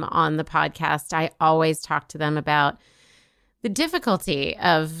on the podcast, I always talk to them about the difficulty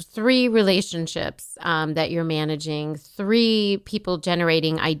of 3 relationships that you're managing, 3 people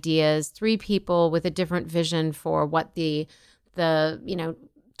generating ideas, 3 people with a different vision for what the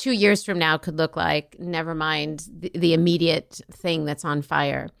 2 years from now could look like, never mind the immediate thing that's on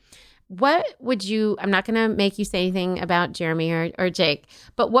fire. What would you, I'm not going to make you say anything about Jeremy or Jake,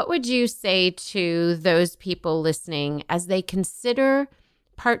 but what would you say to those people listening as they consider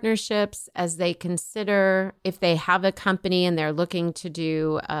partnerships, as they consider if they have a company and they're looking to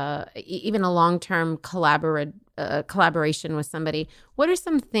do even a long-term collaboration with somebody? What are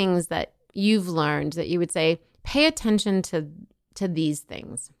some things that you've learned that you would say, pay attention to these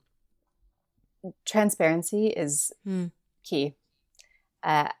things? Transparency is key.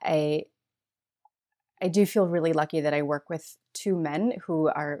 I do feel really lucky that I work with 2 men who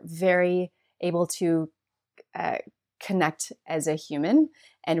are very able to connect as a human,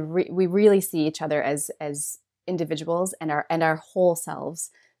 and we really see each other as individuals and our whole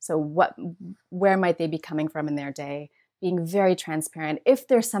selves. So where might they be coming from in their day? Being very transparent. If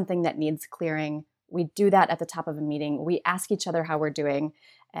there's something that needs clearing, we do that at the top of a meeting. We ask each other how we're doing,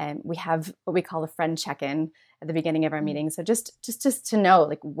 and we have what we call a friend check-in at the beginning of our meeting. So just to know,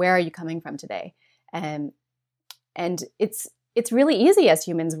 like, where are you coming from today? And it's really easy as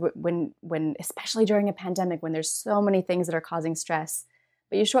humans when especially during a pandemic, when there's so many things that are causing stress,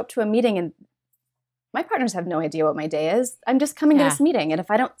 but you show up to a meeting and my partners have no idea what my day is. I'm just coming to this meeting, and if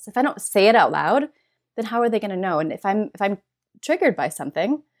I don't say it out loud, then how are they going to know? And if I'm triggered by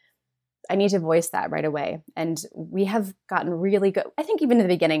something, I need to voice that right away. And we have gotten really good. I think even in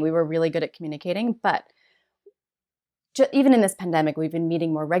the beginning, we were really good at communicating, but even in this pandemic, we've been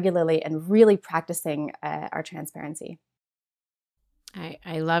meeting more regularly and really practicing our transparency.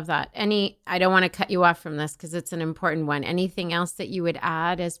 I love that. I don't want to cut you off from this because it's an important one. Anything else that you would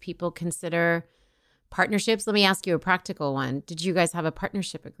add as people consider partnerships? Let me ask you a practical one. Did you guys have a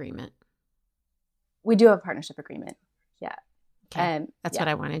partnership agreement? We do have a partnership agreement. Yeah. Okay. That's what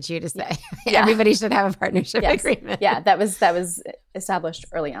I wanted you to say. Yeah. Everybody should have a partnership agreement. Yeah, that was established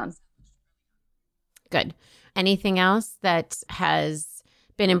early on. Good. Anything else that has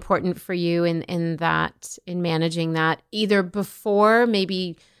been important for you in managing that, either before,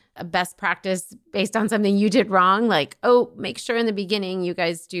 maybe a best practice based on something you did wrong, like, oh, make sure in the beginning you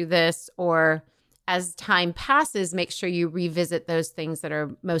guys do this, or as time passes, make sure you revisit those things that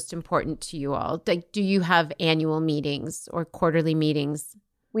are most important to you all? Like, do you have annual meetings or quarterly meetings?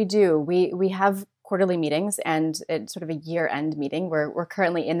 We do. We have quarterly meetings, and it's sort of a year-end meeting. We're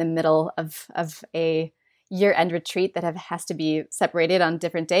currently in the middle of a year-end retreat that has to be separated on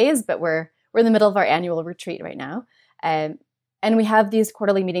different days, but we're in the middle of our annual retreat right now. And we have these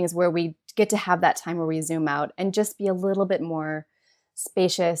quarterly meetings where we get to have that time where we zoom out and just be a little bit more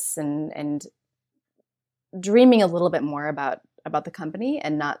spacious and dreaming a little bit more about the company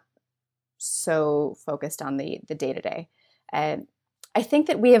and not so focused on the day-to-day. And I think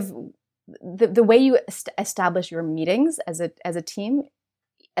that we have the way you establish your meetings as a team,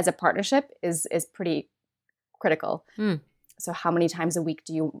 as a partnership is pretty critical. So how many times a week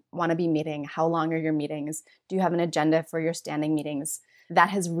do you want to be meeting? How long are your meetings? Do you have an agenda for your standing meetings? That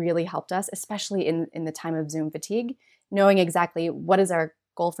has really helped us, especially in the time of Zoom fatigue, knowing exactly what is our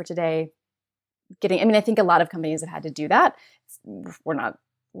goal for today. I think a lot of companies have had to do that. We're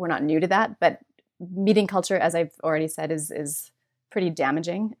not new to that, but meeting culture, as I've already said, is pretty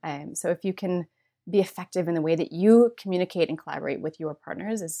damaging. So if you can be effective in the way that you communicate and collaborate with your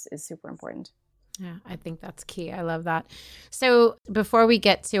partners is super important. Yeah, I think that's key. I love that. So before we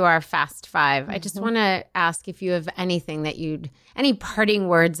get to our Fast Five, I just want to ask if you have anything that any parting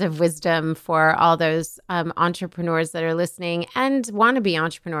words of wisdom for all those entrepreneurs that are listening and want to be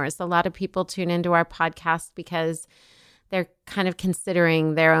entrepreneurs. A lot of people tune into our podcast because they're kind of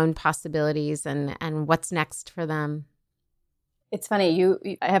considering their own possibilities and what's next for them. It's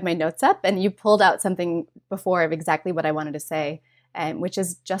funny, I have my notes up and you pulled out something before of exactly what I wanted to say, which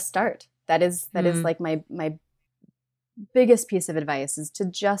is just start. That is like my biggest piece of advice is to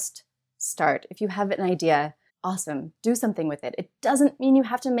just start. If you have an idea, awesome, do something with it. It doesn't mean you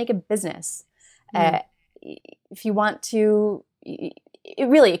have to make a business. If you want to,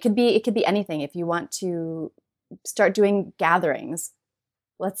 it could be anything. If you want to start doing gatherings,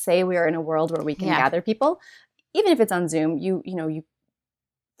 let's say we are in a world where we can gather people, even if it's on Zoom, you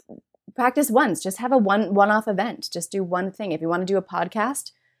practice once. Just have a one-off event. Just do one thing. If you want to do a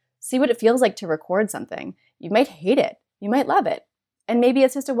podcast, see what it feels like to record something. You might hate it. You might love it. And maybe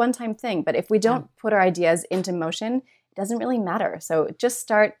it's just a one-time thing. But if we don't put our ideas into motion, it doesn't really matter. So just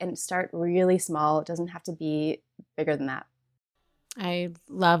start really small. It doesn't have to be bigger than that. I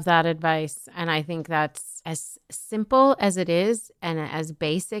love that advice. And I think that's as simple as it is and as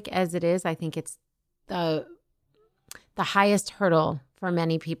basic as it is. I think it's the highest hurdle for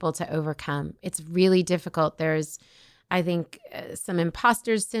many people to overcome. It's really difficult. There's, I think, some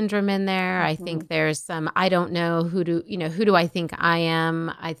imposter syndrome in there. Mm-hmm. I think there's some, I don't know who do I think I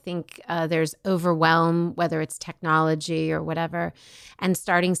am? I think there's overwhelm, whether it's technology or whatever. And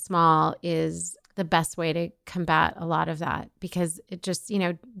starting small is the best way to combat a lot of that, because it just,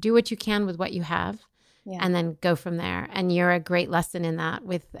 do what you can with what you have and then go from there. And you're a great lesson in that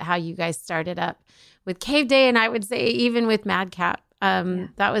with how you guys started up with Cave Day. And I would say even with Madcap,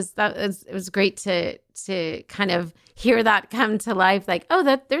 it was great to kind of hear that come to life. Like,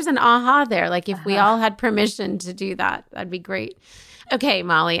 there's an aha there. Like if we all had permission to do that, that'd be great. Okay,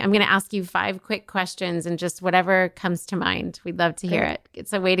 Molly, I'm going to ask you 5 quick questions and just whatever comes to mind. We'd love to hear it.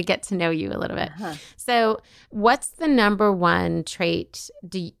 It's a way to get to know you a little bit. So what's the number one trait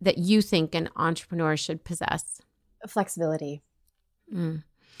that you think an entrepreneur should possess? Flexibility.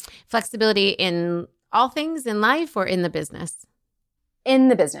 Flexibility in all things in life or in the business? In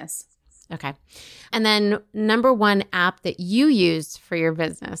the business. Okay. And then number one app that you use for your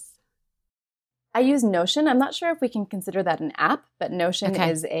business? I use Notion. I'm not sure if we can consider that an app, but Notion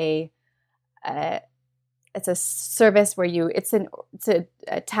is it's a service where it's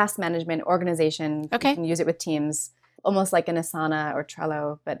a task management organization. Okay. You can use it with teams, almost like an Asana or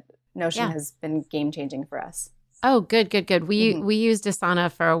Trello, but Notion has been game-changing for us. Oh, good. We used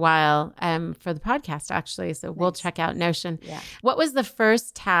Asana for a while for the podcast, actually, so we'll check out Notion. Yeah. What was the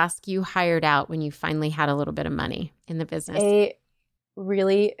first task you hired out when you finally had a little bit of money in the business? A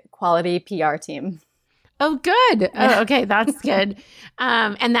really quality PR team. Oh, good. Oh, okay. That's good.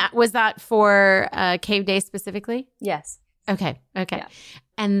 And was that for Cave Day specifically? Yes. Okay. Yeah.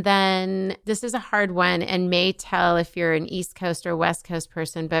 And then this is a hard one and may tell if you're an East Coast or West Coast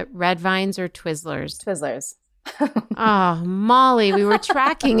person, but Red Vines or Twizzlers? Twizzlers. Oh, Molly, we were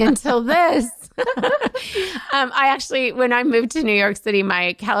tracking until this. I actually, when I moved to New York City,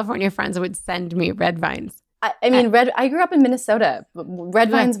 my California friends would send me Red Vines. I grew up in Minnesota. Red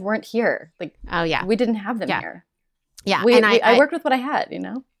Vines weren't here. Like, we didn't have them here. Yeah. I worked with what I had,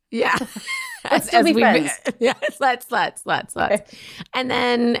 Yeah. Let's still be friends. Yes, let's. Okay. And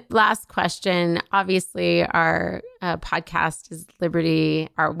then last question, obviously our podcast is Liberty,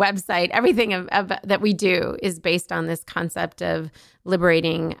 our website, everything that we do is based on this concept of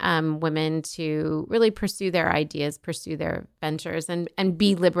liberating women to really pursue their ideas, pursue their ventures, and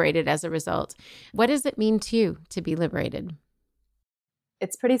be liberated as a result. What does it mean to you to be liberated?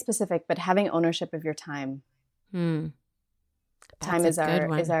 It's pretty specific, but having ownership of your time. Time is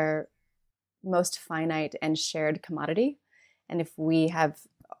our most finite and shared commodity. And if we have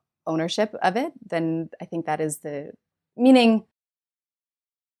ownership of it, then I think that is the meaning,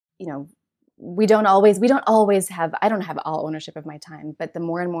 I don't have all ownership of my time, but the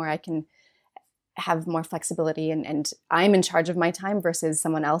more and more I can have more flexibility and I'm in charge of my time versus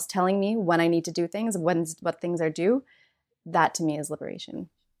someone else telling me when I need to do things, what things are due, that to me is liberation.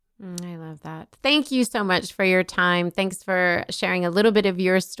 I love that. Thank you so much for your time. Thanks for sharing a little bit of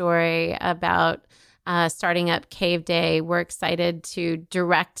your story about starting up Cave Day. We're excited to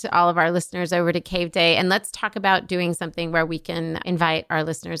direct all of our listeners over to Cave Day. And let's talk about doing something where we can invite our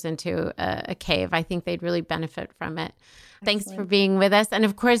listeners into a cave. I think they'd really benefit from it. Excellent. Thanks for being with us. And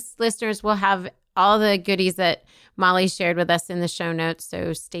of course, listeners will have all the goodies that Molly shared with us in the show notes.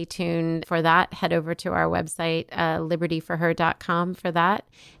 So stay tuned for that. Head over to our website, libertyforher.com for that.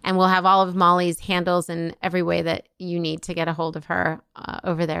 And we'll have all of Molly's handles and every way that you need to get a hold of her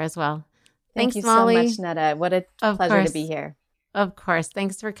over there as well. Thank you Molly. so much, Netta. What a pleasure to be here. Of course.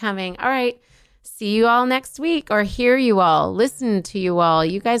 Thanks for coming. All right. See you all next week, or hear you all, listen to you all.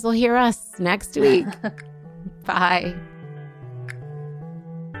 You guys will hear us next week. Bye.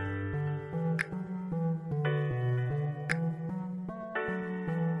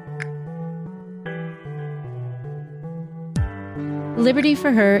 Liberty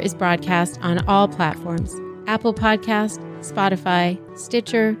for Her is broadcast on all platforms: Apple Podcast, Spotify,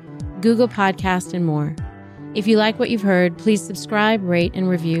 Stitcher, Google Podcast, and more. If you like what you've heard, please subscribe, rate, and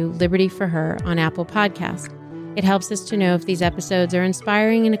review Liberty for Her on Apple Podcast. It helps us to know if these episodes are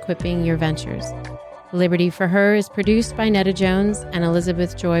inspiring and equipping your ventures. Liberty for Her is produced by Netta Jones and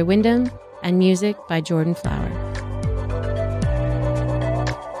Elizabeth Joy Wyndham, and music by Jordan Flower.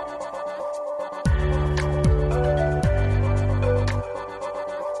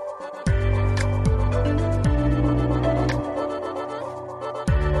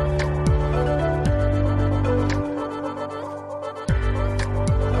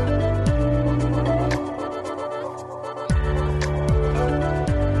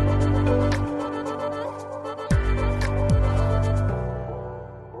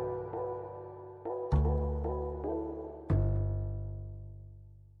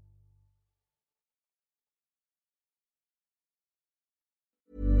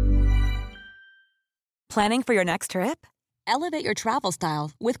 Planning for your next trip? Elevate your travel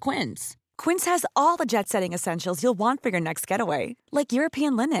style with Quince. Quince has all the jet-setting essentials you'll want for your next getaway, like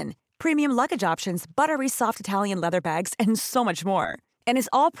European linen, premium luggage options, buttery soft Italian leather bags, and so much more. And is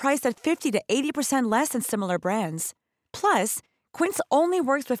all priced at 50 to 80% less than similar brands. Plus, Quince only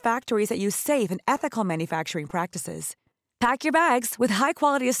works with factories that use safe and ethical manufacturing practices. Pack your bags with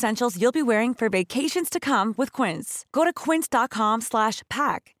high-quality essentials you'll be wearing for vacations to come with Quince. Go to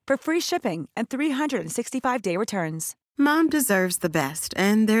quince.com/pack for free shipping and 365-day returns. Mom deserves the best,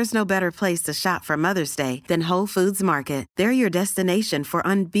 and there's no better place to shop for Mother's Day than Whole Foods Market. They're your destination for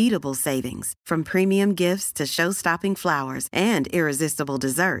unbeatable savings, from premium gifts to show-stopping flowers and irresistible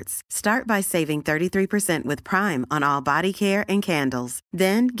desserts. Start by saving 33% with Prime on all body care and candles.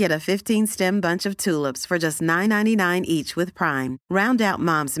 Then get a 15-stem bunch of tulips for just $9.99 each with Prime. Round out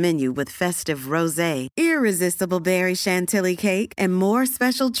Mom's menu with festive rosé, irresistible berry chantilly cake, and more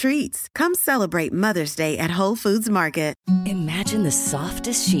special treats. Come celebrate Mother's Day at Whole Foods Market. Imagine the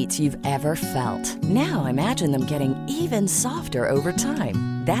softest sheets you've ever felt. Now imagine them getting even softer over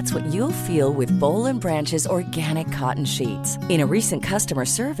time. That's what you'll feel with Boll & Branch's organic cotton sheets. In a recent customer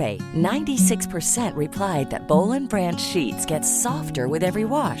survey, 96% replied that Boll & Branch sheets get softer with every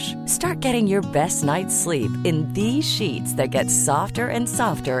wash. Start getting your best night's sleep in these sheets that get softer and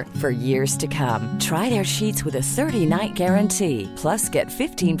softer for years to come. Try their sheets with a 30-night guarantee. Plus, get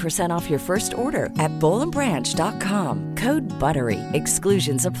 15% off your first order at bollandbranch.com. Code BUTTERY.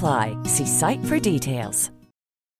 Exclusions apply. See site for details.